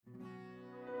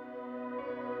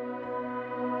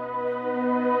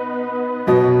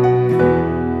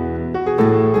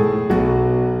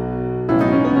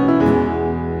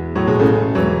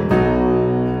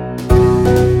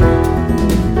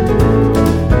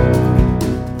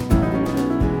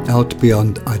out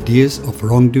beyond ideas of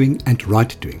wrongdoing and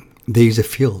right doing. There is a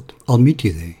field. I'll meet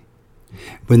you there.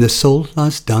 When the soul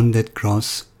lies down that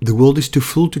grass, the world is too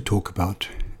full to talk about.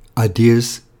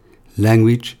 Ideas,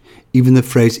 language, even the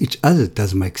phrase each other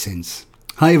doesn't make sense.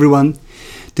 Hi everyone.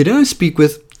 Today I speak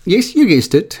with, yes, you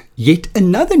guessed it, yet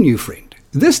another new friend.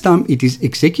 This time it is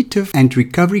executive and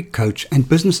recovery coach and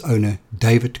business owner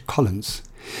David Collins.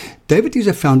 David is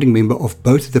a founding member of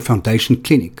both the Foundation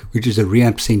Clinic, which is a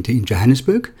rehab center in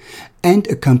Johannesburg, and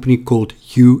a company called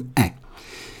UACT.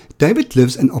 David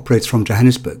lives and operates from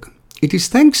Johannesburg. It is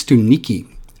thanks to Nikki,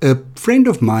 a friend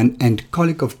of mine and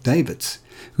colleague of David's,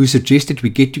 who suggested we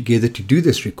get together to do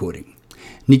this recording.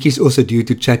 Nikki is also due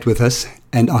to chat with us,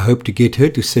 and I hope to get her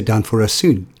to sit down for us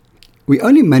soon. We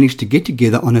only managed to get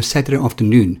together on a Saturday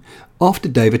afternoon after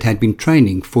David had been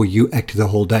training for UACT the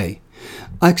whole day.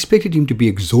 I expected him to be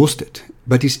exhausted,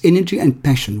 but his energy and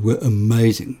passion were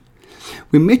amazing.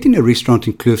 We met in a restaurant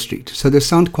in Kloof Street, so the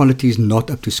sound quality is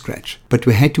not up to scratch, but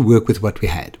we had to work with what we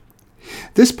had.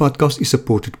 This podcast is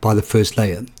supported by The First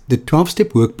Layer, the 12-step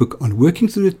workbook on working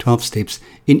through the 12 steps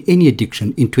in any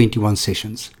addiction in 21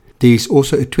 sessions. There is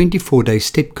also a 24-day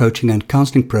step coaching and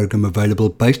counseling program available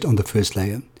based on The First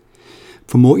Layer.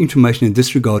 For more information in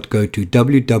this regard, go to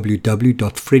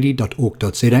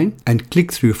www.freddy.org.za and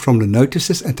click through from the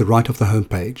notices at the right of the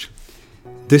homepage.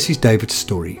 This is David's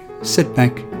story. Sit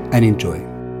back and enjoy.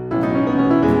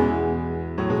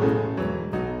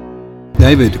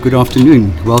 David, good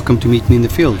afternoon. Welcome to Meet Me in the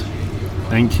Field.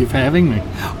 Thank you for having me.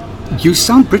 You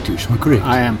sound British, am I correct?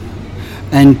 I am.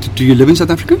 And do you live in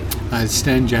South Africa? I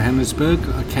stay in Johannesburg.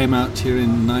 I came out here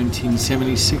in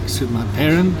 1976 with my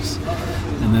parents,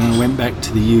 and then I went back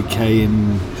to the UK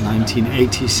in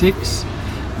 1986,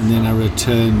 and then I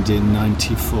returned in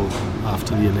 94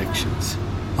 after the elections.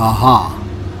 Aha.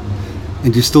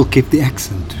 And you still kept the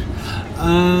accent?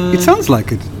 It sounds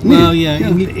like it. Well, yeah.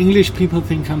 English people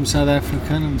think I'm South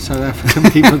African, and South African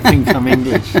people think I'm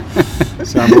English.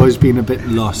 So I've always been a bit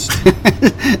lost.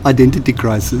 Identity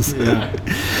crisis. Yeah.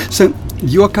 So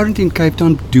you are currently in Cape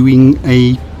Town doing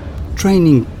a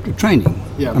training.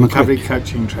 Yeah, Am I recovery correct?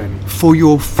 coaching training. For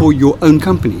your own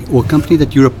company, or a company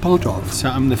that you're a part of. So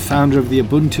I'm the founder of the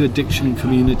Ubuntu Addiction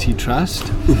Community Trust.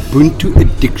 Ubuntu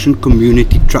Addiction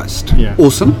Community Trust. Yeah.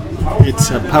 Awesome. It's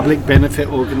a public benefit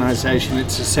organisation.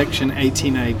 It's a Section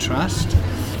 18A trust,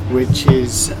 which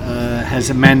has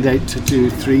a mandate to do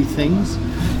three things: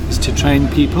 is to train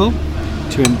people,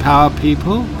 to empower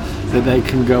people, that they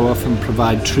can go off and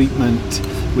provide treatment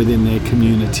within their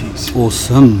communities.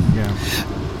 Awesome. Yeah.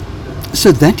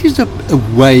 So that is a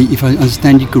way, if I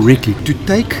understand you correctly, to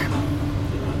take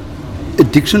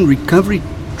addiction recovery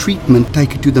treatment,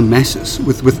 take it to the masses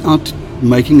without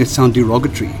making it sound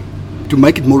derogatory, to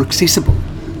make it more accessible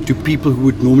to people who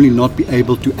would normally not be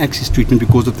able to access treatment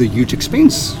because of the huge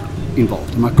expense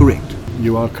involved. Am I correct?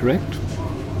 You are correct.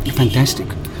 Fantastic.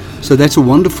 So that's a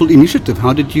wonderful initiative.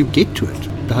 How did you get to it?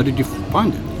 How did you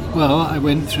find it? Well, I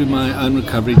went through my own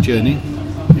recovery journey,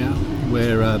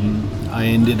 where I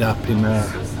ended up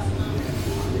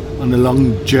on a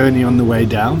long journey on the way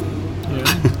down,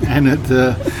 and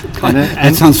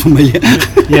that sounds familiar.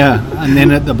 Yeah, and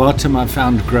then at the bottom I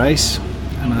found grace,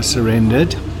 and I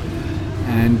surrendered.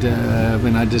 And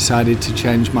when I decided to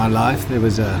change my life,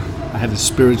 I had a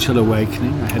spiritual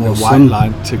awakening. I had Awesome. a white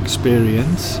light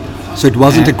experience. So it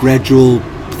wasn't a gradual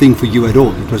thing for you at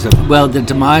all. It was Well, the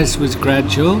demise was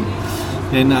gradual.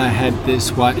 Then I had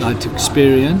this white light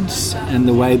experience, and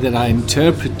the way that I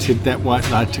interpreted that white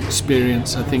light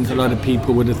experience, I think a lot of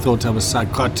people would have thought I was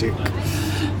psychotic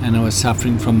and I was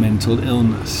suffering from mental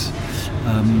illness.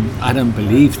 I don't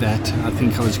believe that. I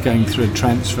think I was going through a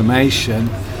transformation,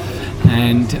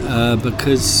 and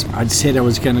because I'd said I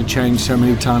was going to change so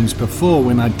many times before,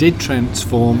 when I did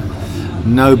transform,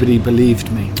 nobody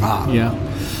believed me. Yeah.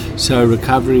 So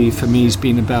recovery for me has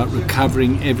been about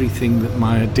recovering everything that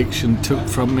my addiction took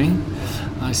from me.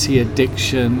 I see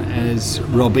addiction as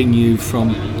robbing you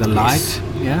from the light.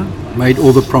 Yeah. Made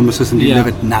all the promises and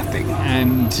delivered nothing.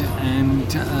 And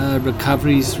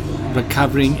recovery's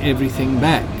recovering everything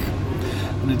back.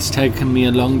 And it's taken me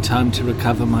a long time to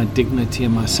recover my dignity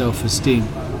and my self-esteem.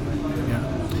 Yeah.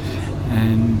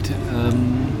 And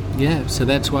so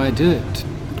that's why I do it.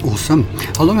 Awesome.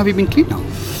 How long have you been clean now?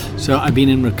 So I've been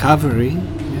in recovery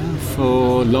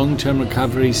for long-term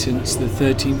recovery since the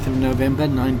 13th of November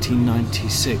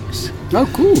 1996. Oh,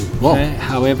 cool. Wow.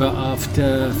 However,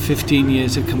 after 15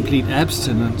 years of complete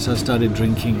abstinence, I started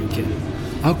drinking again.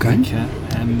 Okay.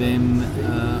 And then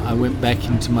I went back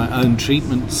into my own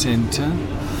treatment centre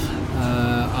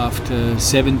after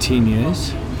 17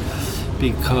 years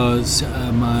because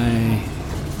my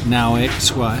now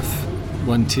ex-wife,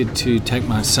 wanted to take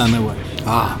my son away.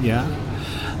 Yeah.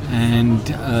 And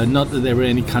not that there were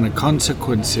any kind of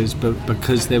consequences, but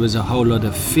because there was a whole lot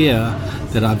of fear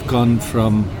that I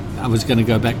was going to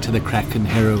go back to the crack and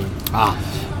heroin.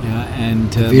 Yeah,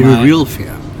 and Very real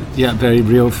fear. Yeah, very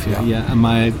real fear. Yeah, and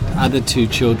my other two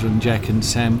children, Jack and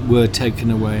Sam, were taken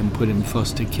away and put in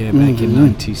foster care back in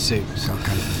 '96.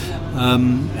 Okay.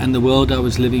 And the world I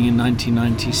was living in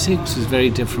 1996 was very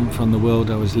different from the world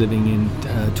I was living in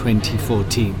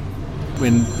 2014.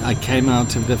 When I came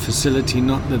out of the facility,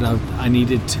 not that I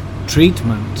needed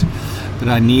treatment, but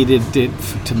I needed it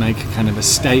to make a kind of a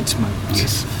statement.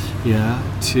 Yes. Yeah,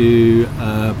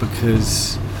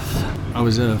 because I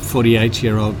was a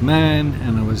 48-year-old man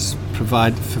and I was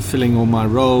fulfilling all my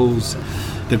roles.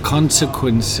 The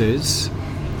consequences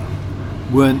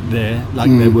weren't there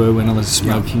like they were when I was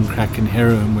smoking crack and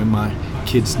heroin, when my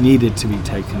kids needed to be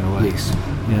taken away. Yes.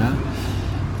 Yeah.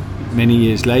 Many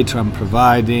years later, I'm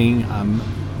providing, I'm a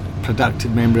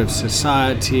productive member of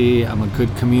society, I'm a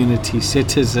good community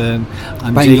citizen,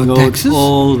 I'm Paying doing your taxes?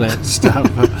 all that stuff.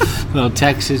 Well,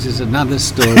 taxes is another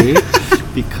story,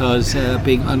 because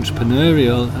being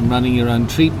entrepreneurial and running your own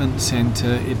treatment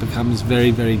center, it becomes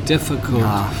very, very difficult,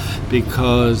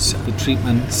 because the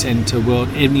treatment center world,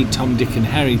 any Tom, Dick and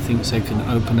Harry thinks they can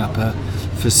open up a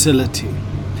facility.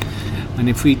 And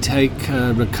if we take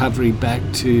recovery back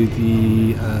to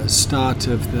the start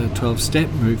of the 12-step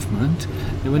movement,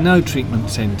 there were no treatment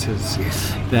centres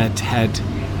that had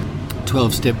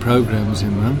 12-step programs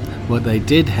in them. What they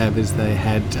did have is they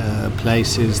had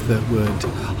places that would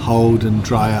hold and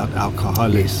dry out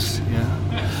alcoholics.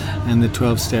 Yeah? And the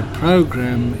 12-step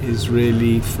program is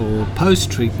really for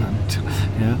post-treatment,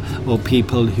 or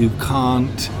people who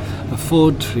can't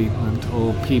afford treatment,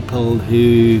 or people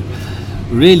who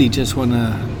really just want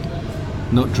to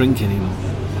not drink anymore.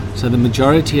 So the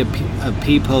majority of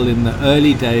people in the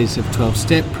early days of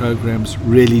 12-step programs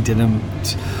really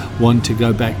didn't want to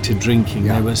go back to drinking.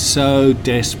 They were so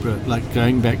desperate, like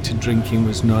going back to drinking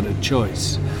was not a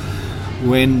choice.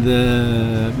 When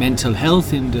the mental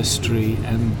health industry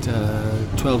and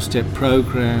 12-step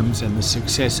programs and the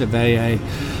success of AA,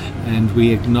 and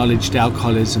we acknowledged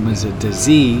alcoholism as a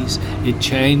disease, it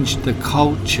changed the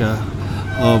culture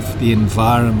of the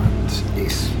environment.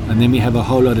 Yes. And then we have a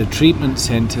whole lot of treatment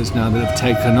centres now that have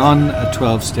taken on a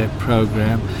 12-step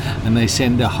program, and they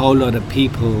send a whole lot of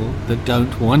people that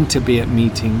don't want to be at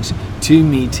meetings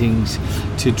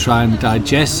to try and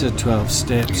digest the 12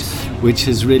 steps, which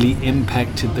has really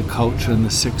impacted the culture and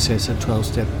the success of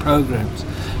 12-step programs.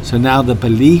 So now the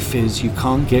belief is you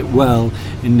can't get well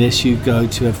unless you go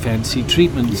to a fancy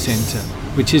treatment centre,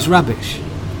 which is rubbish.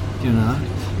 You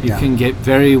can get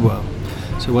very well.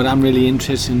 So what I'm really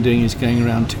interested in doing is going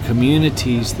around to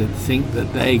communities that think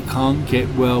that they can't get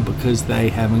well because they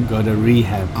haven't got a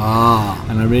rehab.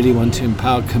 And I really want to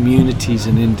empower communities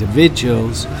and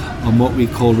individuals on what we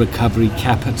call recovery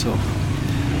capital.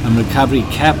 And recovery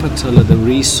capital are the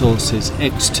resources,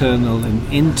 external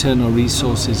and internal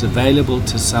resources available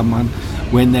to someone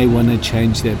when they want to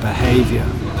change their behavior.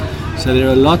 So there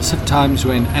are lots of times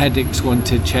when addicts want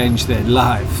to change their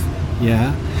life,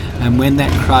 and when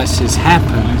that crisis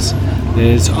happens,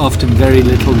 there's often very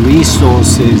little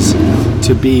resources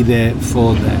to be there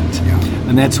for that.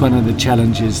 And that's one of the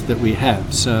challenges that we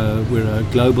have. So we're a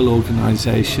global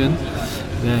organization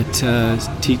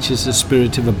that teaches the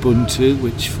spirit of Ubuntu,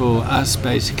 which for us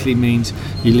basically means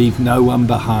you leave no one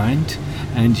behind,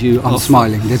 and you I'm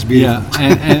smiling, that's beautiful.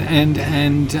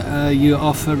 and you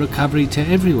offer recovery to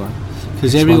everyone,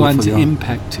 because everyone's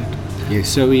impacted. Yes.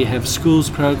 So we have schools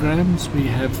programs, we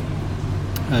have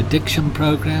addiction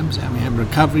programs, and we have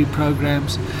recovery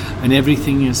programs, and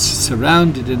everything is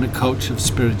surrounded in a culture of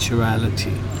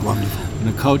spirituality. Wonderful. And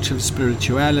a culture of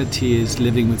spirituality is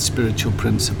living with spiritual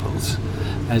principles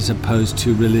as opposed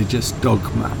to religious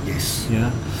dogma. Yes.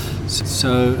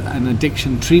 So an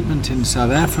addiction treatment in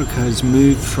South Africa has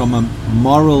moved from a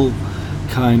moral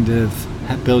kind of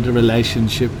build a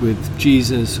relationship with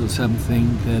Jesus or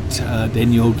something that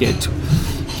then you'll get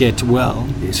well,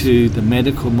 to the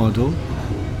medical model.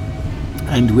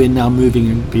 And we're now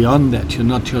moving beyond that. You're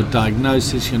not your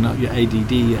diagnosis, you're not your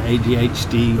ADD, your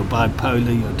ADHD, your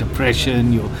bipolar, your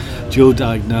depression, your dual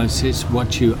diagnosis.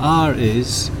 What you are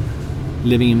is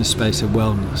living in a space of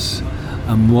wellness.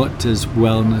 And what does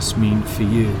wellness mean for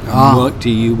you? And what do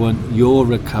you want your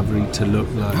recovery to look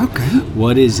like? Okay.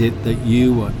 What is it that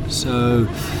you want? So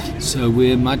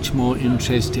we're much more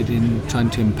interested in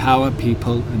trying to empower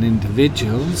people and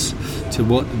individuals to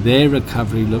what their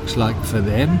recovery looks like for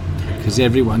them, because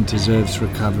everyone deserves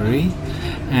recovery,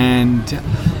 and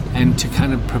to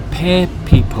kind of prepare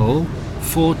people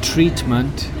for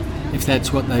treatment if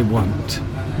that's what they want.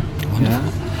 Yeah?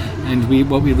 And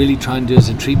what we really try and do as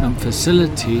a treatment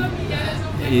facility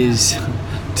is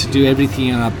to do everything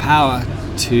in our power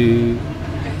to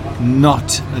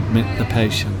not admit the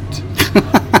patient.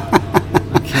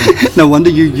 Okay. No wonder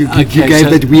you gave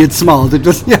that weird smile. It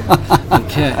was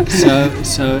Okay,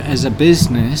 so as a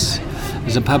business,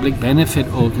 as a public benefit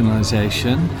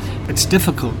organisation, it's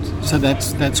difficult. So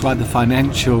that's why the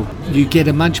financial, you get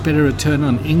a much better return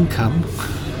on income,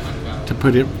 to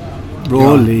put it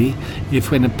rawly,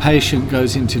 if when a patient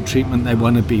goes into treatment they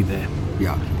want to be there.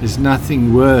 Yeah. There's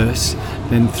nothing worse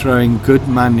than throwing good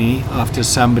money after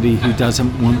somebody who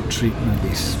doesn't want treatment.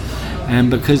 Yes. And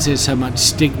because there's so much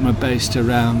stigma based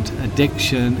around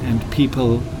addiction and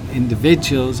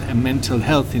individuals and mental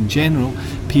health in general,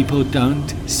 people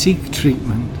don't seek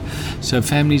treatment. So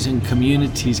families and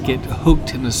communities get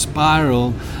hooked in a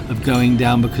spiral of going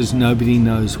down because nobody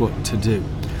knows what to do.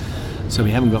 So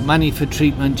we haven't got money for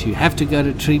treatment, you have to go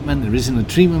to treatment, there isn't a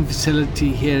treatment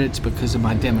facility here, it's because of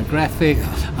my demographic,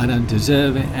 I don't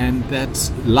deserve it, and that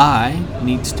lie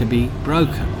needs to be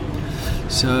broken.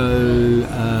 So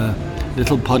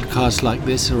little podcasts like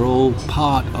this are all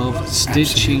part of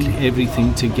stitching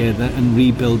everything together and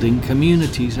rebuilding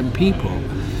communities and people.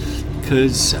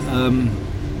 Because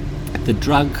the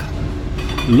drug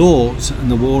laws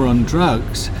and the war on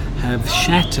drugs have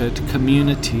shattered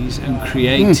communities and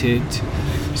created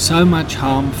so much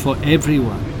harm for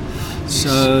everyone.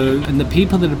 So, and the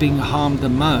people that are being harmed the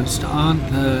most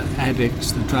aren't the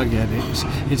addicts, the drug addicts,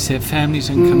 it's their families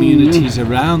and communities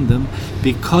around them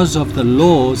because of the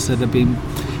laws that have been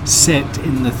set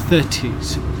in the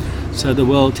 30s. So the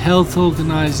World Health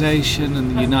Organization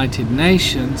and the United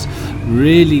Nations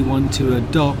really want to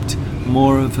adopt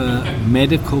more of a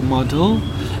medical model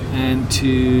and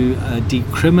to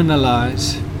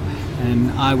decriminalize,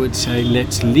 and I would say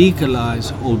let's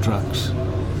legalize all drugs.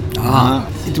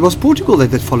 It was Portugal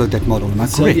that followed that model, am I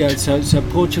correct? Yeah, so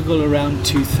Portugal around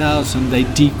 2000, they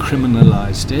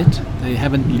decriminalized it. They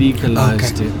haven't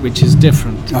legalized it, which is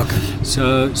different. Okay.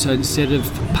 So instead of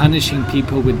punishing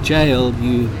people with jail,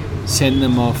 you send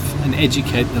them off and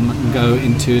educate them and go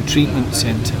into a treatment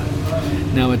center.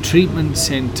 Now a treatment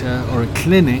center or a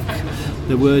clinic,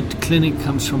 the word clinic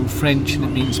comes from French and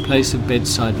it means place of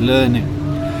bedside learning.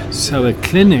 So a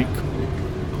clinic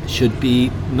should be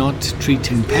not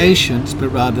treating patients, but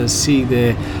rather see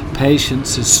their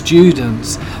patients as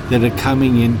students that are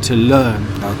coming in to learn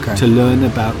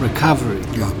about recovery.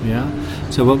 Yeah.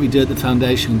 So what we do at the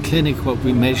Foundation Clinic, what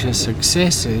we measure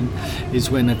success in, is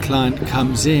when a client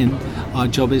comes in, our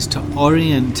job is to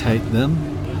orientate them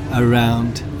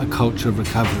around a culture of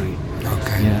recovery.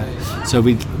 Okay. Yeah. So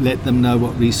we let them know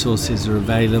what resources are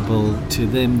available to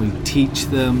them. We teach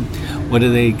them what are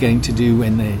they going to do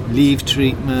when they leave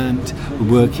treatment.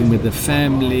 We're working with the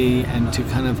family and to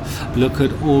kind of look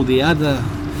at all the other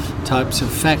types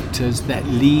of factors that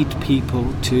lead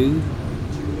people to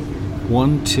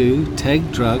want to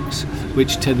take drugs,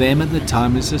 which to them at the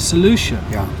time is a solution.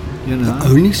 Yeah. You know, the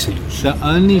only solution. The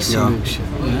only solution.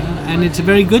 Yeah. And it's a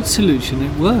very good solution.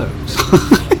 It works.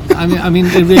 I mean,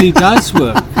 it really does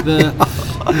work.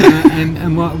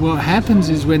 And what happens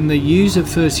is when the user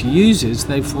first uses,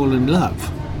 they fall in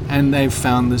love, and they've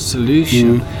found the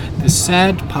solution. The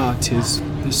sad part is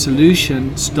the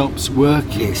solution stops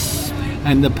working. Yes.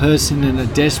 And the person in a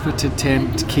desperate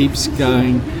attempt keeps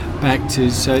going back to.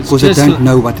 So it's because they don't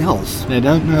know what else. They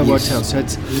don't know what else.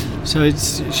 So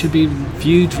it should be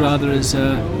viewed rather as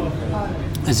a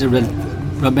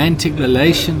romantic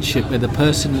relationship where the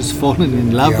person has fallen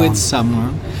in love with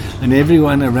someone and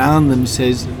everyone around them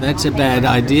says that's a bad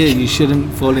idea, you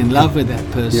shouldn't fall in love with that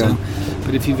person.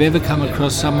 But if you've ever come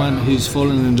across someone who's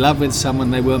fallen in love with someone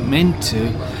they weren't meant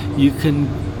to, you can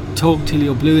talk till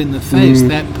you're blue in the face.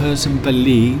 That person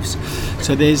believes.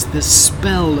 So there's the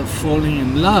spell of falling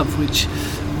in love which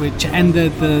and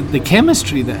the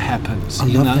chemistry that happens. I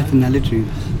love that analogy.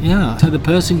 Yeah, so the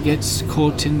person gets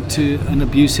caught into an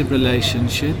abusive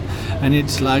relationship and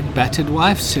it's like battered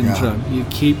wife syndrome. You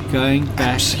keep going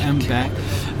back and back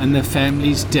and the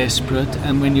family's desperate,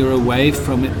 and when you're away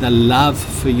from it, the love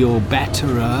for your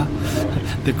batterer,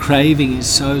 the craving is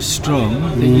so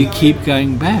strong that you keep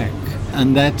going back,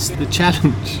 and that's the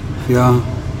challenge. Yeah.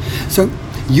 So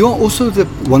you are also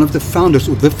one of the founders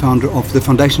or the founder of the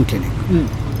Foundation Clinic.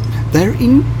 They're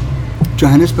in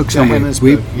Johannesburg somewhere.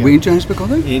 Where in Johannesburg are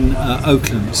they? In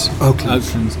Oaklands,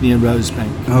 near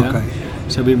Rosebank. Okay. Yeah?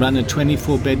 So we run a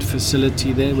 24-bed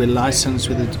facility there. We're licensed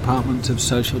with the Department of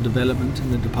Social Development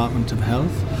and the Department of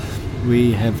Health.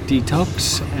 We have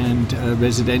detox and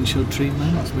residential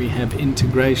treatment. We have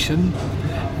integration,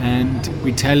 and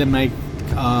we tailor-make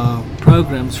our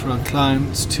programs for our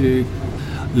clients to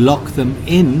lock them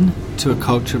in to a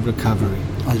culture of recovery.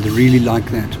 I really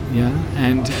like that. Yeah,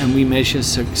 and we measure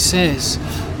success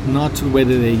not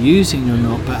whether they're using or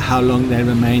not, but how long they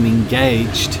remain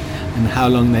engaged and how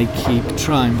long they keep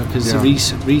trying. Because the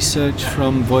research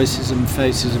from Voices and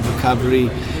Faces of Recovery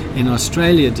in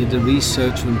Australia did a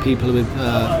research on people with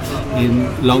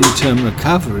in long-term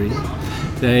recovery.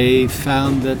 They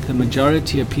found that the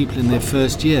majority of people in their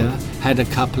first year had a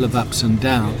couple of ups and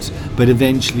downs, but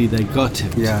eventually they got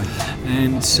it. Yeah.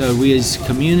 And so we as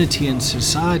community and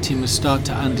society must start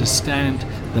to understand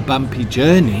the bumpy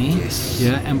journey,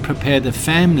 and prepare the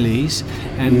families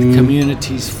and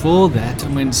communities for that.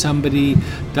 And when somebody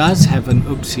does have an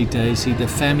oopsie daisy, the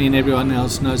family and everyone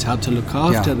else knows how to look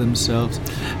after themselves,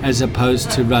 as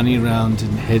opposed to running around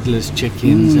in headless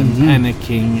chickens and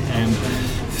panicking and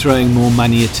throwing more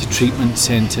money at a treatment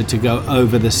centre to go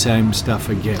over the same stuff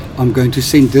again. I'm going to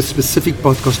send this specific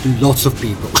podcast to lots of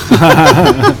people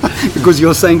because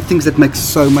you're saying things that make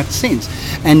so much sense.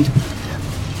 And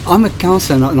I'm a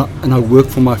counsellor and I work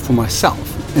for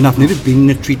myself, and I've never been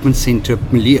in a treatment centre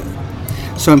milieu.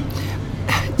 So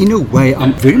in a way,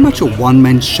 I'm very much a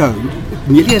one-man show,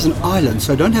 nearly as an island.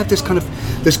 So I don't have this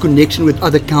connection with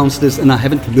other counsellors, and I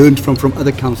haven't learned from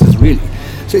other counsellors really.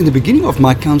 So in the beginning of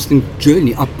my counselling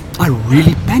journey, I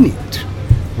really panicked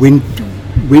when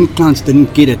clients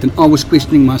didn't get it, and I was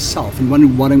questioning myself and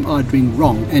wondering what am I doing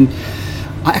wrong. And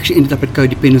I actually ended up at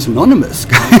Codependence Anonymous.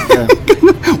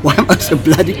 Why am I so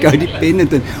bloody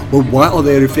codependent, and why are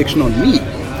they a reflection on me?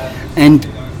 And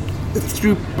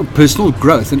through personal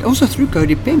growth and also through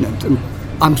codependent,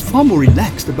 I'm far more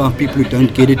relaxed about people who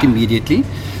don't get it immediately.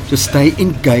 Just stay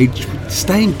engaged.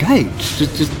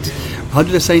 Just how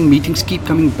do they say in meetings, keep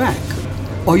coming back.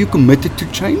 Are you committed to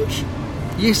change?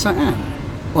 Yes, I am.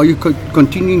 Are you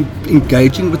continuing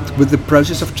engaging with the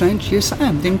process of change? Yes, I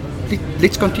am. Then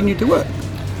let's continue to work.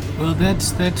 Well,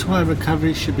 that's why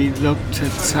recovery should be looked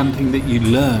at something that you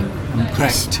learn and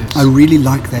practice. I really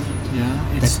like that.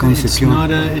 Yeah, that concept.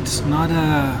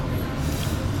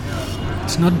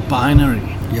 It's not binary.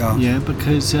 Yeah. Yeah,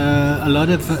 because a lot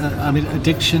of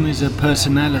addiction is a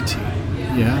personality.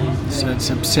 Yeah, so it's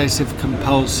obsessive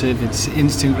compulsive, it's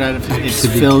instant gratification, it's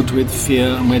filled with fear,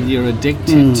 and whether you're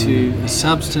addicted to a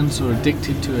substance or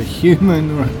addicted to a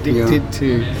human or addicted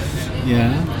to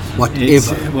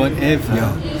whatever.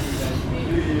 Yeah.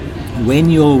 When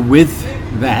you're with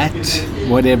that,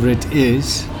 whatever it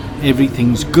is,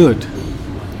 everything's good.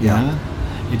 Yeah.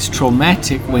 It's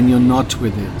traumatic when you're not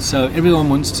with it. So everyone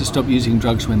wants to stop using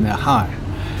drugs when they're high.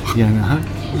 You know,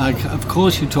 like of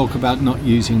course you talk about not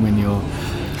using when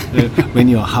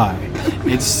you're high.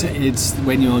 It's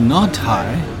when you're not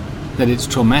high that it's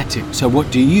traumatic. So what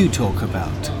do you talk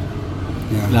about?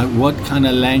 Yeah. Like what kind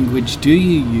of language do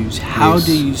you use? How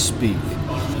do you speak?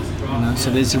 You know,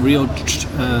 so there's a real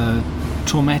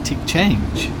traumatic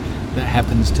change that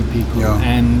happens to people,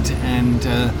 and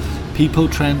people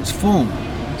transform.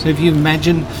 So if you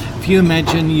imagine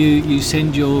you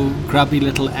send your grubby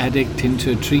little addict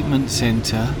into a treatment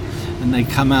centre and they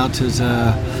come out as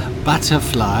a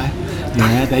butterfly,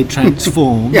 they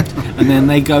transformed, and then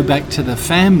they go back to the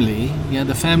family. Yeah,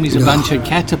 the family's a bunch of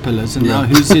caterpillars, and now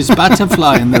who's this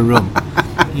butterfly in the room?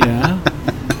 Yeah,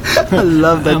 I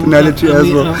love that analogy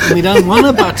as well. We don't want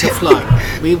a butterfly.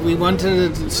 We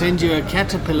wanted to send you a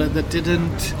caterpillar that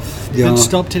that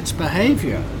stopped its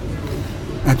behaviour.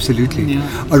 Absolutely.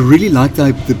 Yeah. I really like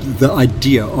the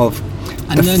idea of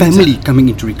a family coming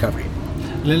into recovery.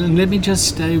 Let me just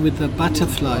stay with the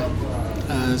butterfly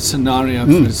scenario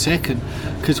for a second,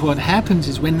 because what happens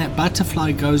is when that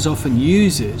butterfly goes off and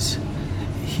uses,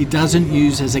 he doesn't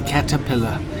use as a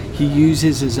caterpillar, he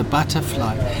uses as a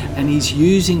butterfly, and he's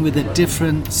using with a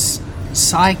different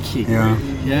psyche.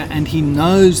 And he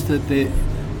knows that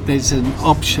there's an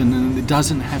option and it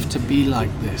doesn't have to be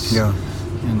like this. You know,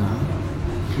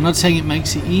 I'm not saying it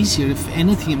makes it easier. If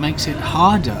anything, it makes it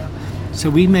harder. So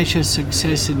we measure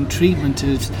success in treatment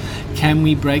as can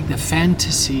we break the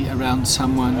fantasy around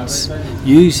someone's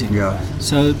using.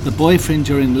 So the boyfriend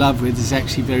you're in love with is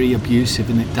actually very abusive,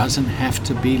 and it doesn't have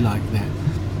to be like that.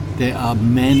 There are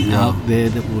men out there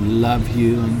that will love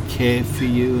you and care for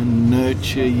you and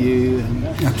nurture you and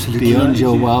beyond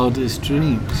your wildest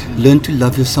dreams. Learn to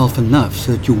love yourself enough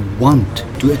so that you want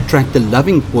to attract the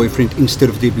loving boyfriend instead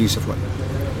of the abusive one.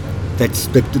 That's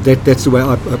the way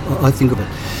I think of it.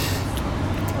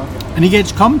 And it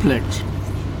gets complex,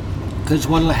 because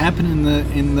what will happen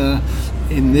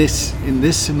in this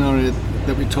scenario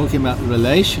that we're talking about the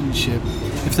relationship,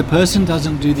 if the person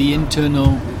doesn't do the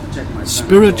internal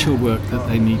spiritual work that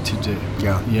they need to do,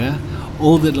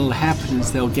 all that'll happen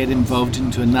is they'll get involved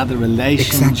into another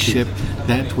relationship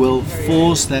that will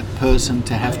force that person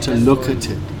to have to look at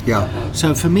it. Yeah.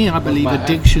 So for me, I believe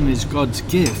addiction is God's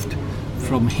gift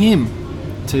from Him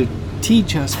to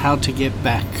teach us how to get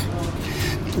back.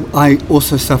 I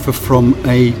also suffer from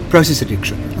a process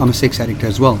addiction. I'm a sex addict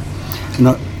as well.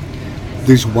 And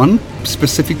there's one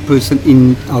specific person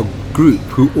in our group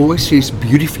who always says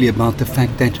beautifully about the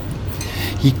fact that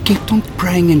he kept on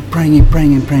praying and praying and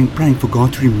praying and praying and praying for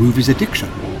God to remove his addiction.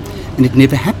 And it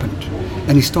never happened.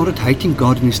 And he started hating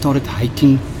God, and he started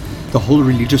hating the whole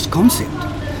religious concept,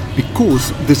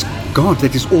 because this God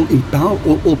that is all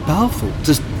powerful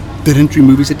just didn't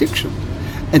remove his addiction.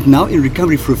 And now in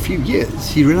recovery for a few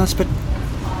years, he realized, but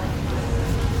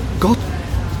God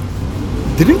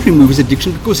didn't remove his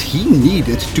addiction because he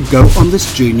needed to go on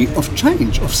this journey of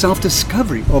change, of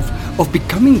self-discovery, of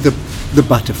becoming the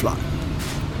butterfly.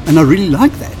 And I really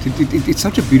like that. It's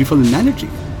such a beautiful analogy.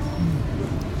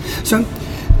 So,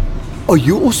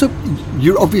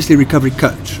 you're obviously a recovery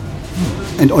coach,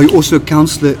 and are you also a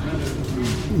counselor?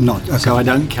 Not. Okay. So I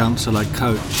don't counsel, I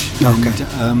coach. Okay.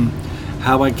 And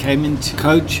how I came into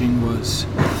coaching was,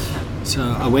 so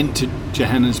I went to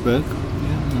Johannesburg,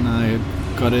 and I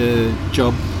got a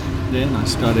job there, and I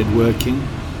started working.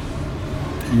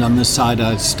 And on the side,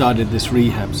 I started this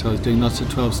rehab. So I was doing lots of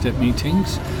 12-step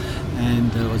meetings,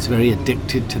 and I was very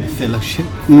addicted to the fellowship,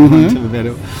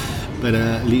 but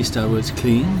at least I was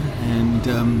clean. And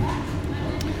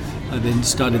I then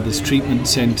started this treatment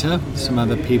center with some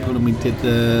other people, and we did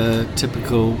the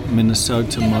typical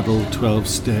Minnesota model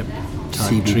 12-step type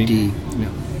CBT. treatment.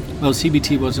 Yeah. Well,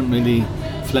 CBT wasn't really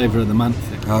flavor of the month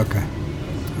thing. Okay.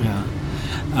 Yeah.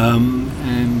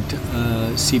 And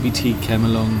CBT came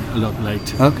along a lot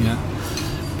later. Okay. Yeah.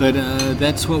 But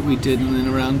that's what we did, and then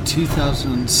around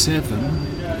 2007,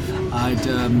 I'd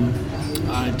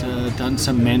done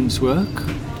some men's work.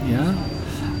 Yeah,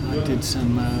 I did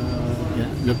some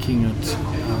looking at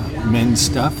men's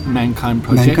stuff, Mankind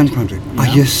Project. Mankind Project. Yeah. I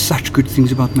hear such good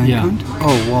things about Mankind. Yeah.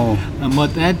 Oh wow! And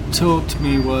what that taught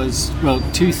me was, well,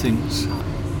 two things.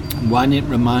 One, it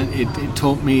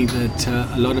taught me that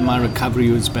a lot of my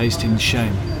recovery was based in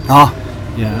shame. Ah.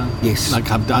 Yeah. Yes. Like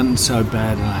I've done so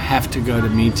bad, and I have to go to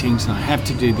meetings, and I have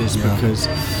to do this because.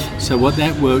 So what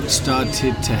that work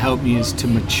started to help me is to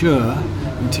mature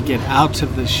and to get out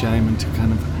of the shame and to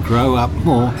kind of grow up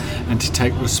more and to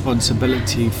take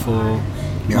responsibility for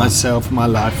myself, my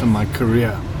life, and my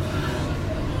career.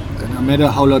 And I met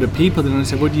a whole lot of people. Then I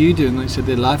said, "What do you do?" And they said,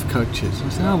 "They're life coaches." I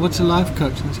said, "Oh, what's a life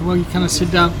coach?" And I said, "Well, you kind of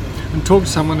sit down and talk to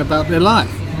someone about their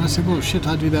life." And I said, "Well, shit,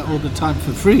 I do that all the time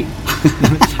for free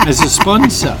as a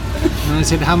sponsor." And I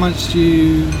said, "How much do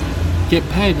you get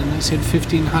paid?" And they said,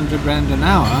 1,500 Rand an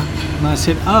hour. And I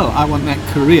said, "Oh, I want that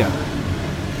career."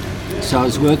 So I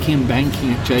was working in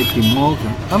banking at JP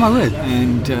Morgan. Oh my word!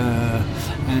 And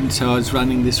so I was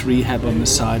running this rehab on the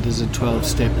side as a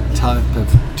 12-step type of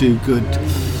do good,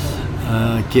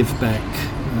 give back,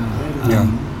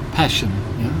 passion.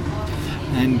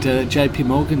 Yeah? And JP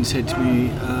Morgan said to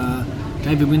me,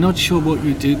 "David, we're not sure what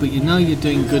you do, but you know you're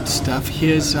doing good stuff.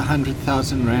 Here's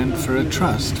 100,000 Rand for a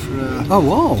trust." Oh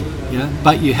wow! Yeah,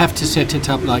 but you have to set it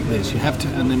up like this. You have to,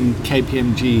 and then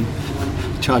KPMG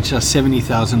charged us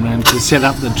 70,000 Rand to set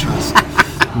up the trust.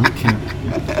 Okay,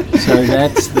 so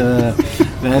that's the,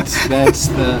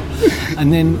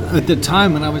 and then at the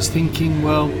time when I was thinking,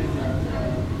 well,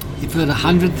 if you had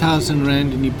 100,000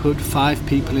 Rand and you put 5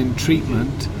 people in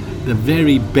treatment, the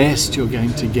very best you're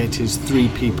going to get is 3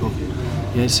 people.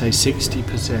 Yes, say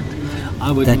 60%.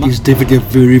 That is definitely a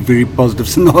very, very positive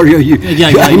scenario. I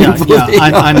know.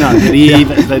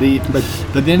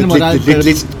 But then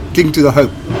let's cling to the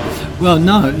hope. Well,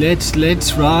 no.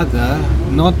 Let's rather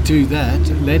not do that.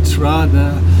 Let's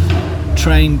rather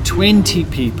train 20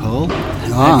 people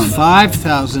at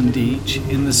 5,000 each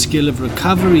in the skill of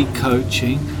recovery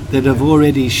coaching that have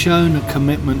already shown a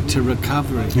commitment to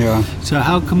recovery. Yeah. So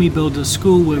how can we build a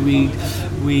school where we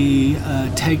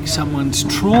take someone's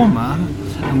trauma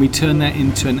and we turn that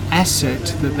into an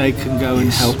asset that they can go and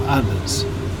help others?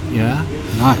 Yeah.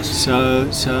 Nice. So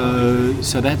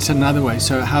that's another way.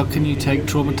 So how can you take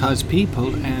traumatized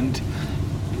people and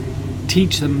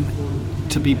teach them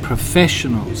to be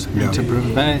professionals and to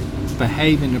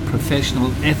behave in a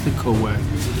professional, ethical way?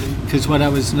 Because what I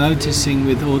was noticing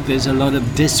there's a lot of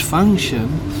dysfunction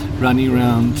running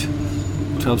around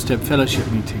 12-step fellowship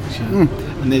meetings,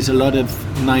 and there's a lot of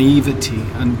naivety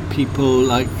and people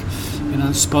like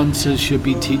sponsors should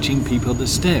be teaching people the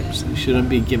steps. They shouldn't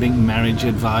be giving marriage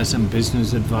advice and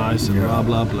business advice and blah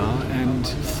blah blah.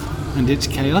 And it's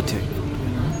chaotic,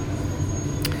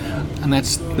 and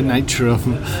that's the nature of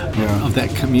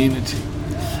that community.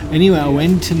 Anyway, I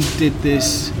went and did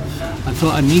this. I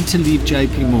thought I need to leave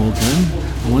JP Morgan.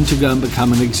 I want to go and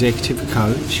become an executive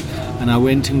coach, and I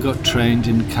went and got trained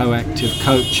in coactive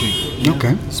coaching.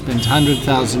 Okay. Spent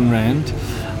 100,000 Rand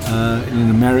in an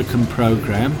American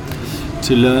program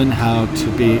to learn how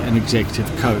to be an executive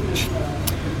coach.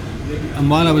 And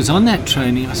while I was on that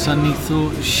training, I suddenly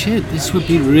thought, shit, this would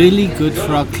be really good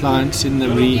for our clients in the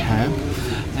rehab.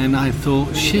 And I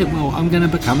thought, shit, well, I'm going to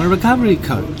become a recovery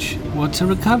coach. What's a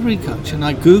recovery coach? And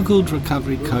I Googled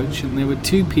recovery coach, and there were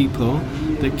two people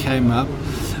that came up.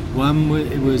 One,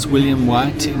 it was William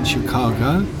White in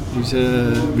Chicago, who's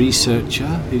a researcher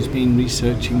who's been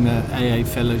researching the AA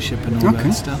fellowship and all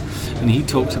that stuff. And he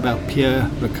talks about peer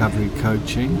recovery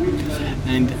coaching.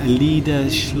 And Alida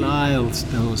Schleil,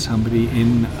 or somebody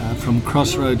from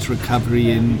Crossroads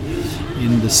Recovery in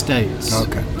the States.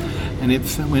 Okay. And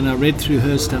when I read through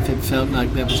her stuff, it felt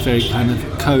like that was very kind of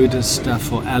Coda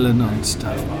stuff or Al-Anon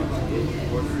stuff.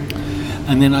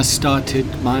 And then I started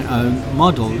my own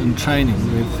model and training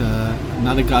with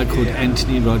another guy called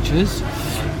Anthony Rogers,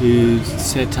 who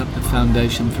set up the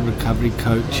Foundation for Recovery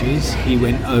Coaches. He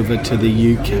went over to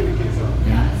the UK.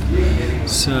 Yeah.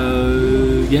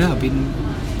 So, I've been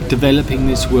developing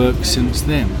this work since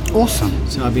then. Awesome.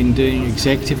 So I've been doing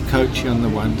executive coaching on the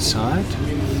one side,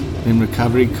 then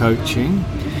recovery coaching,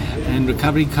 and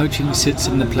recovery coaching sits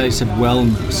in the place of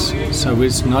wellness. So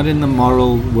it's not in the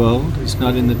moral world, it's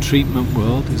not in the treatment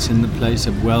world, it's in the place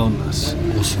of wellness.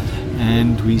 Awesome.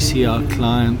 And we see our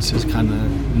clients as kind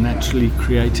of naturally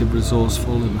creative,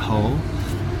 resourceful and whole,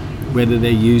 whether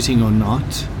they're using or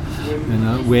not.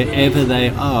 Wherever they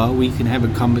are, we can have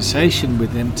a conversation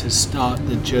with them to start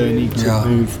the journey to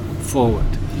move forward.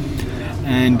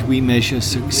 And we measure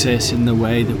success in the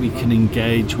way that we can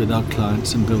engage with our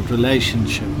clients and build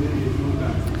relationship.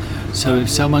 So if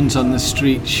someone's on the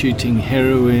street shooting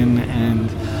heroin and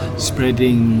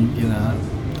spreading,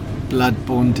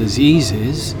 blood-borne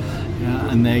diseases,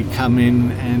 and they come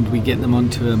in and we get them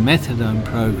onto a methadone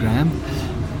program,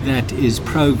 that is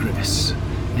progress.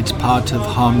 It's part of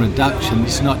harm reduction.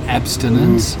 It's not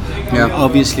abstinence.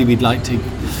 Obviously, we'd like to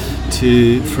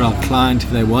for our client, if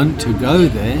they want to go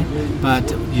there, but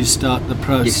you start the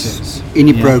process. Yes.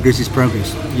 Any progress is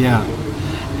progress. Yeah.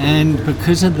 And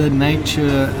because of the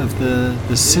nature of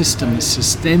the system, the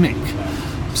systemic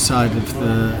side of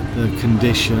the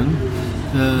condition,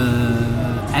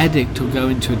 the addict will go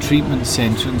into a treatment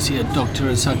center and see a doctor,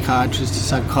 a psychiatrist, a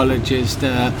psychologist,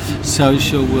 a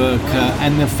social worker,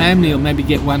 and the family will maybe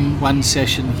get one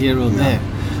session here or there.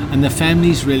 And the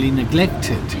family's really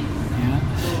neglected.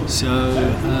 So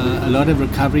a lot of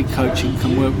recovery coaching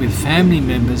can work with family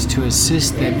members to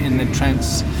assist them in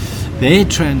their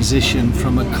transition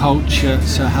from a culture,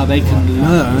 so how they can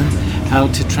learn how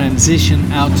to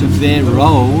transition out of their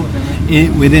role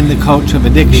within the culture of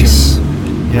addiction. Yes.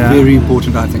 Very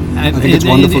important, I think. I think it's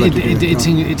wonderful.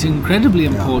 It's incredibly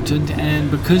important, and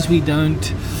because we don't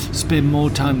spend more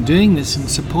time doing this and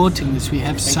supporting this, we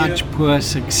have such poor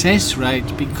success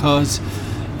rate because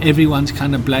everyone's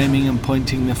kind of blaming and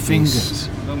pointing the fingers.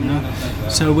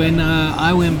 So when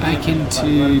I went back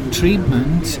into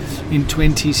treatment in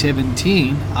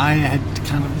 2017, I had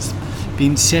kind of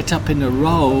been set up in a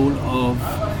role of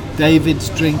David's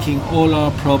drinking, all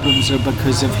our problems are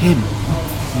because of him,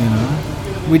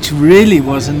 which really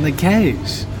wasn't the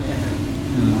case.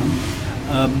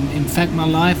 In fact, my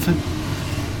life had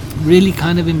really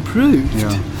kind of improved.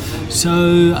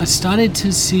 So I started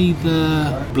to see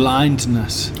the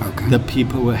blindness that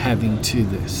people were having to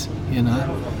this,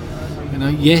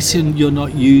 yes, and you're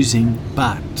not using,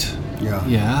 but,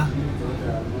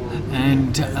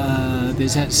 and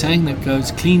there's that saying that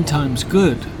goes, clean time's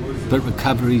good, but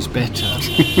recovery's better. I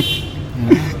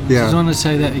just want to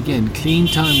say that again, clean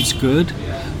time's good,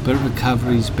 but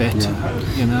recovery's better,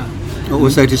 I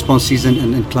always say to sponsees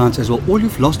and clients as well, all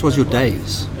you've lost was your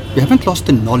days. You haven't lost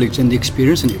the knowledge and the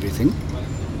experience and everything.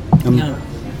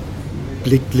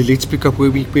 Let's pick up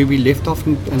where we left off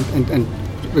and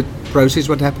process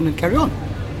what happened and carry on.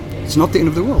 It's not the end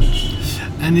of the world.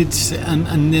 And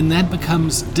and then that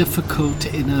becomes difficult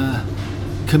in a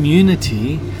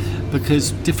community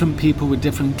because different people with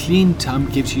different clean time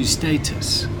gives you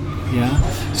status.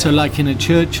 So like in a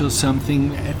church or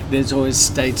something, there's always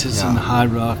status and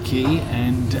hierarchy,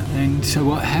 and so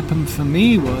what happened for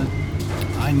me was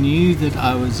I knew that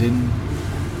I was in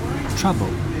trouble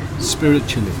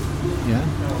spiritually,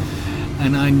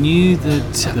 And I knew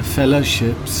that the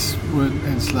fellowships were,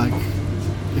 it's like,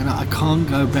 you know, I can't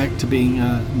go back to being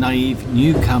a naive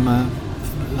newcomer.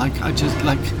 Like, I just,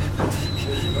 like,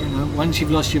 you know, once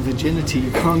you've lost your virginity,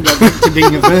 you can't go back to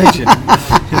being a virgin.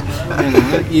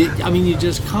 I mean, you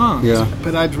just can't. Yeah.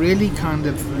 But I'd really kind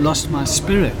of lost my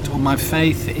spirit or my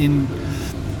faith in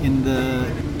the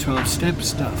 12-step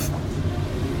stuff.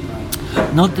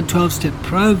 Not the 12-step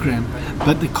program,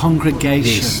 but the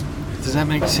congregation. Yes. Does that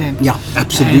make sense? Yeah,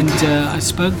 absolutely. And I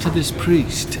spoke to this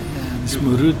priest, this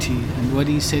Muruti, and what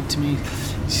he said to me,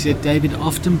 he said, David,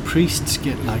 often priests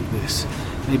get like this.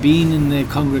 They've been in their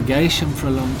congregation for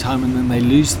a long time and then they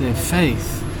lose their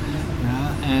faith.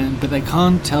 But they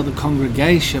can't tell the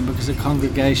congregation because the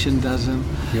congregation doesn't.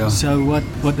 Yeah. So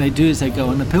what they do is they go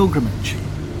on a pilgrimage.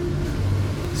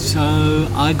 So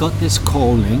I got this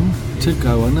calling to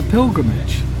go on a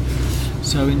pilgrimage.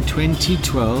 So in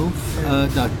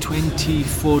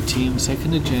 2014,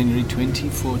 2nd of January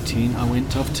 2014, I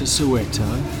went off to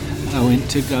Soweto. I went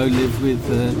to go live with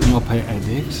Nyope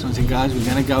addicts. I said, guys, we're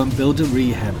going to go and build a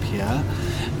rehab here.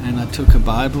 And I took a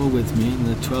Bible with me and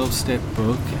the 12-step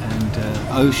book, and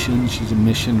Ocean, she's a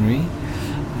missionary,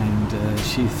 and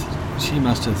she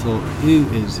must have thought, who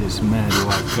is this mad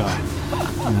white guy?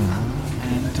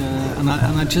 And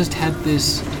I just had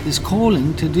this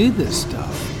calling to do this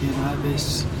stuff,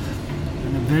 this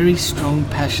and a very strong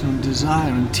passion and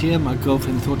desire. And Tia, my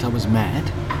girlfriend, thought I was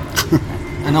mad,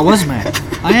 and I was mad.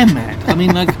 I am mad. I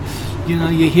mean, like,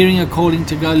 you're hearing a calling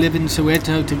to go live in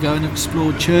Soweto, to go and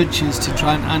explore churches, to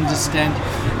try and understand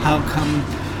how come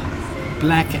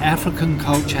black African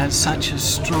culture has such a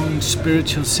strong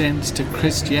spiritual sense to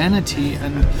Christianity,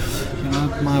 and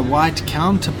my white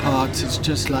counterparts, it's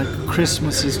just like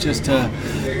Christmas is just a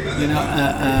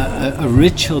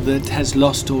ritual that has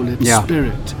lost all its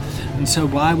spirit. And so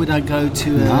why would I go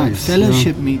to a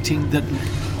fellowship meeting that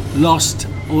lost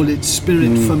all its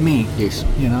spirit for me? Yes.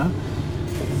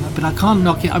 But I can't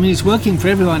knock it. I mean, it's working for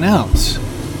everyone else.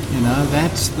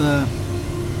 That's the...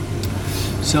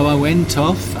 So I went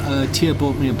off. Tia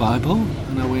bought me a Bible,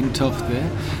 and I went off there.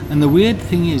 And the weird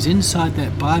thing is, inside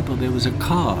that Bible there was a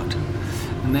card,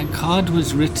 and that card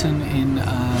was written in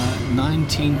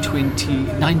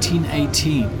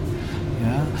 1918.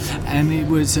 Yeah, and it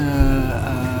was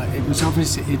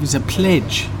obviously it was a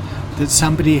pledge that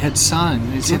somebody had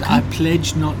signed. It said, I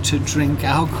pledge not to drink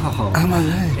alcohol. Oh my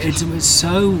God. It was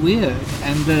so weird.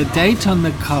 And the date on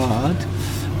the card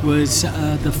was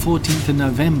the 14th of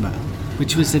November,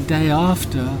 which was the day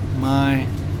after my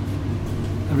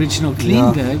original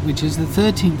clean day, which is the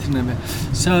 13th of November.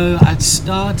 So I'd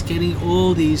start getting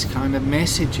all these kind of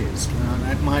messages.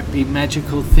 That might be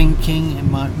magical thinking, it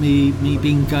might be me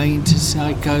going into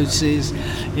psychosis,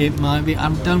 it might be, I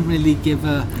don't really give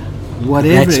a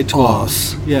whatever That's it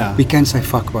was. us. Yeah. We can say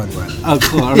fuck, by the way. Oh,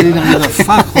 cool. I really don't give a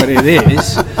fuck what it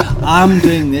is. I'm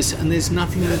doing this, and there's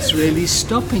nothing that's really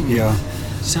stopping me. Yeah.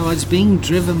 So I was being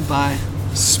driven by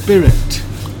spirit.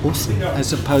 Awesome.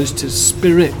 As opposed to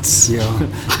spirits. Yeah.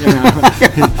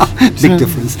 Big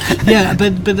difference. Yeah,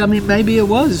 but I mean, maybe it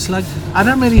was. Like, I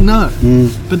don't really know.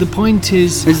 But the point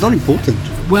is... It's not important.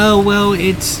 Well,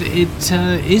 it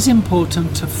is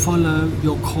important to follow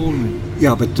your calling.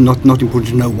 Yeah, but not important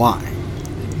to know why.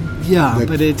 Yeah, That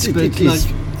but it's... it but is.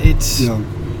 like, it's... Yeah.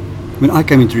 When I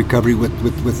came into recovery with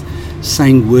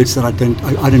saying words that I don't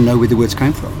know where the words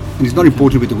came from. And it's not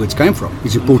important where the words came from.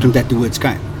 It's important that the words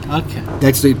came. Okay.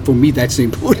 For me, that's the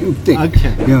important thing.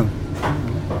 Okay. Yeah.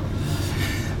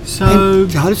 So...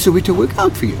 And how did Soweto work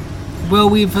out for you? Well,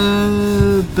 we've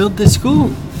built this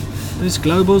school. This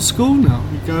global school now.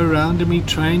 We go around and we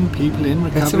train people in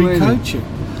recovery coaching.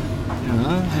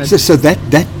 So that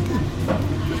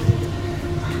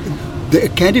the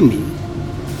academy,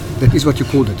 that is what you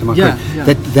called it, am I correct? Yeah.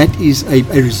 That is a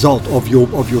result of your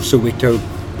Soweto.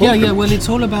 Yeah. Well, it's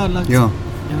all about like. Yeah.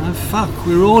 Fuck,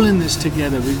 we're all in this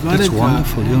together. We've got That's to go.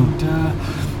 wonderful,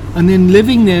 And then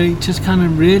living there, it just kind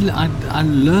of I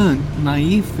learned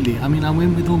naively. I mean, I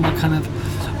went with all my kind of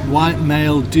white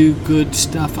male do good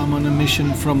stuff. I'm on a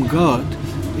mission from God.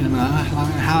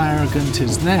 How arrogant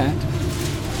is that?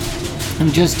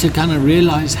 And just to kind of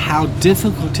realize how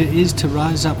difficult it is to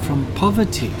rise up from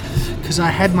poverty, because I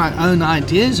had my own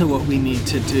ideas of what we need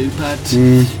to do, but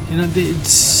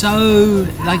it's so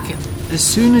like as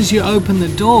soon as you open the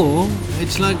door,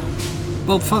 it's like,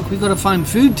 well, fuck, we got to find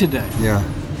food today. Yeah.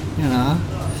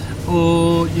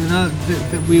 Or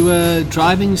we were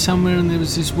driving somewhere and there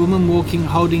was this woman walking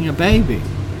holding a baby.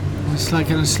 It's like,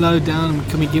 going to slow down.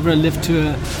 Can we give her a lift to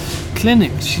a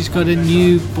clinic? She's got a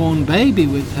newborn baby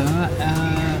with her,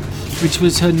 which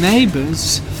was her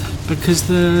neighbour's, because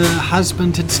the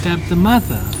husband had stabbed the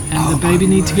mother and the baby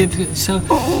needed to get... So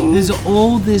there's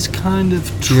all this kind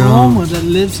of trauma that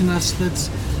lives in us that's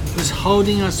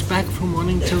holding us back from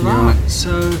wanting to write.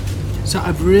 So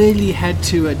I've really had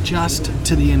to adjust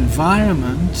to the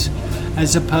environment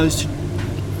as opposed to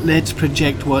let's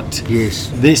project what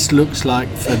this looks like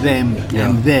for them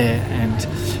and there. And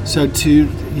so to,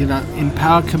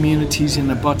 empower communities in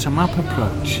a bottom-up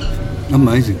approach.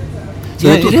 Amazing. So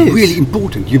that was really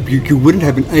important. You wouldn't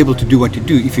have been able to do what you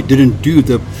do if you didn't do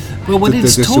the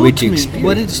Soweto experience.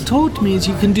 What it's taught me is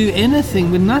you can do anything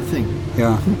with nothing.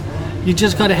 Yeah. You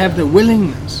just got to have the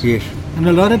willingness. Yes. And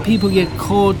a lot of people get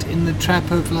caught in the trap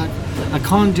of like, I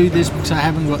can't do this because I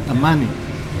haven't got the money.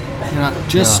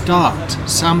 Just start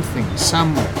something,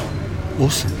 somewhere.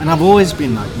 Awesome. And I've always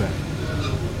been like that.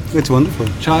 That's wonderful.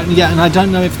 And I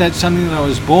don't know if that's something that I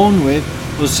was born with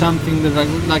or something that I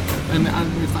like, and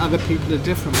if other people are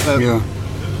different.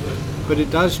 But it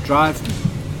does drive me.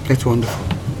 That's wonderful.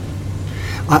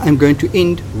 I am going to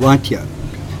end right here.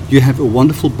 You have a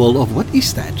wonderful bowl of, what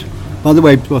is that? By the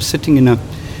way, I was sitting in a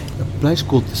place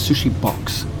called the Sushi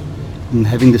Box and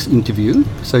having this interview.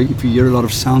 So if you hear a lot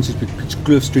of sounds, it's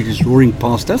Kloof Street is roaring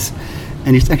past us.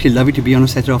 And it's actually lovely to be on a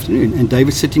Saturday afternoon. And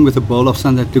David's sitting with a bowl of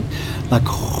something that looked like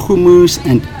hummus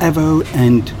and avo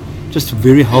and just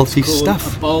very healthy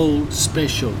stuff. A bowl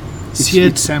special.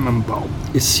 Seared salmon bowl.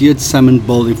 A seared salmon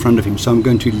bowl in front of him. So I'm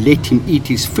going to let him eat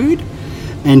his food.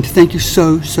 And thank you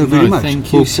so very much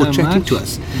for chatting to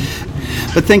us.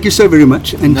 But thank you so very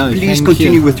much. And please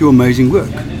continue with your amazing work.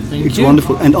 It's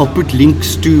wonderful. And I'll put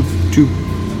links to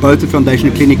both the Foundation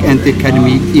Clinic and the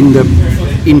Academy in the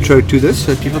intro to this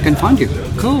so people can find you.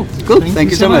 Cool. Thank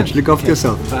you so much. Look after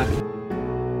yourself. Bye.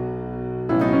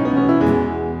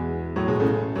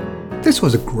 This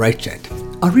was a great chat.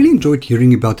 I really enjoyed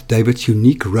hearing about David's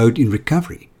unique road in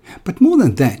recovery. But more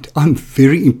than that, I'm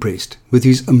very impressed with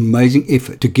his amazing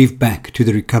effort to give back to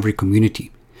the recovery community.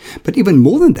 But even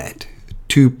more than that,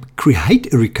 to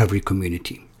create a recovery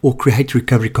community or create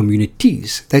recovery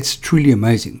communities, that's truly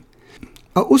amazing.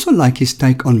 I also like his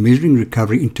take on measuring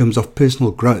recovery in terms of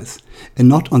personal growth and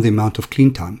not on the amount of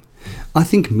clean time. I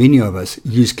think many of us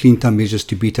use clean time measures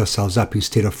to beat ourselves up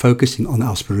instead of focusing on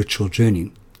our spiritual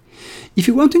journey. If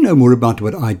you want to know more about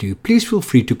what I do, please feel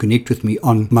free to connect with me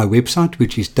on my website,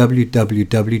 which is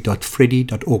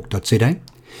www.freddie.org.za,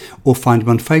 or find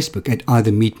me on Facebook at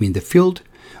either Meet Me in the Field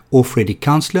or Freddie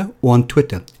Counselor, or on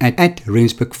Twitter at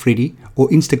Rensburg Freddie, or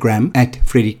Instagram at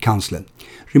Freddie Counselor.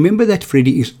 Remember that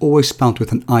Freddie is always spelled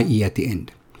with an IE at the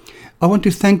end. I want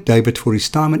to thank David for his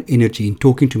time and energy in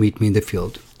talking to Meet Me in the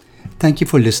Field. Thank you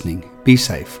for listening. Be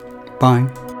safe. Bye.